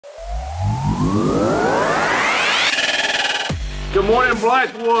Good morning,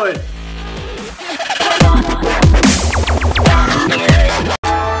 Blythewood.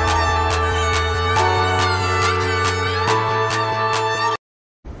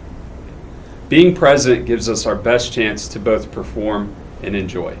 Being present gives us our best chance to both perform and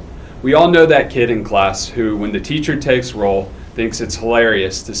enjoy. We all know that kid in class who, when the teacher takes roll, thinks it's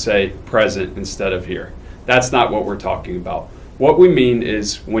hilarious to say present instead of here. That's not what we're talking about. What we mean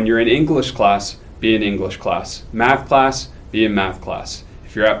is when you're in English class, be in English class. Math class, be in math class.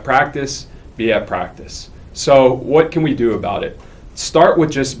 If you're at practice, be at practice. So what can we do about it? Start with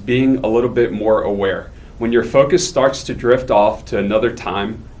just being a little bit more aware. When your focus starts to drift off to another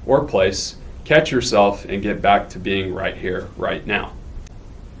time or place, catch yourself and get back to being right here, right now.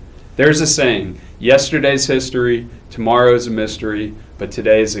 There's a saying, yesterday's history, tomorrow's a mystery, but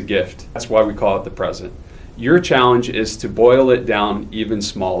today is a gift. That's why we call it the present. Your challenge is to boil it down even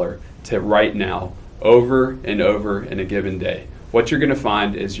smaller to right now, over and over in a given day. What you're going to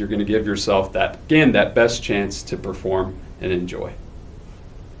find is you're going to give yourself that best chance to perform and enjoy.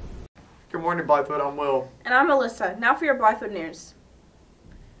 Good morning, Blythewood. I'm Will. And I'm Alyssa. Now for your Blythewood news.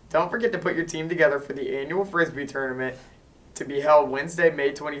 Don't forget to put your team together for the annual Frisbee tournament to be held Wednesday,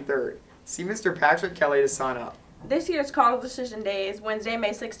 May 23rd. See Mr. Patrick Kelly to sign up. This year's College Decision Day is Wednesday, May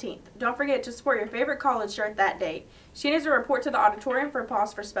 16th. Don't forget to sport your favorite college shirt that day. She needs to report to the auditorium for a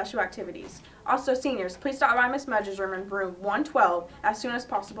pause for special activities. Also, seniors, please stop by Miss Mudge's room in room 112 as soon as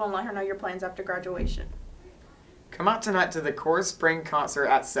possible and let her know your plans after graduation. Come out tonight to the Chorus Spring concert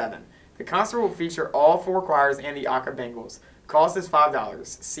at 7. The concert will feature all 4 choirs and the Aka Bengals. Cost is $5.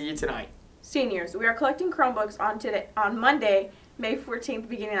 See you tonight. Seniors, we are collecting Chromebooks on Monday, May 14th,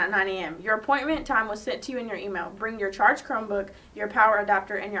 beginning at 9 a.m. Your appointment time was sent to you in your email. Bring your charged Chromebook, your power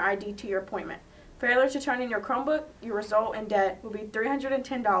adapter, and your ID to your appointment. Failure to turn in your Chromebook, your result in debt will be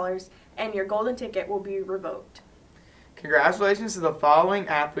 $310, and your golden ticket will be revoked. Congratulations to the following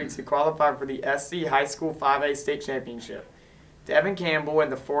athletes who qualified for the SC High School 5A State Championship. Devin Campbell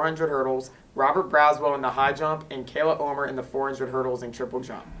in the 400 hurdles, Robert Braswell in the high jump, and Kayla Ulmer in the 400 hurdles and triple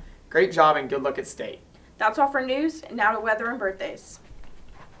jump. Great job and good luck at state. That's all for news. Now to weather and birthdays.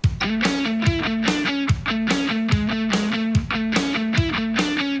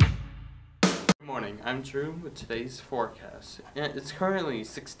 Good morning, I'm Drew with today's forecast. It's currently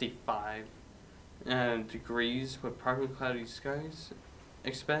 65 degrees with partly cloudy skies.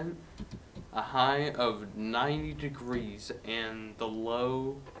 Expect a high of 90 degrees and the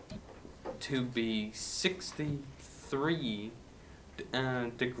low to be 63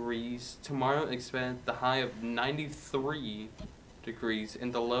 degrees. Tomorrow expect the high of 93 degrees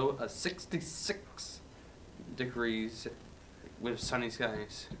and the low of 66 degrees with sunny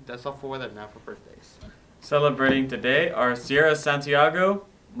skies. That's all for weather. Now for birthdays. Celebrating today are Sierra Santiago,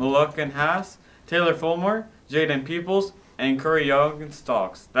 Malokan Haas, Taylor Fulmore, Jaden Peoples, and Curry Young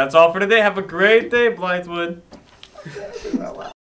Stocks. That's all for today. Have a great day, Blythewood.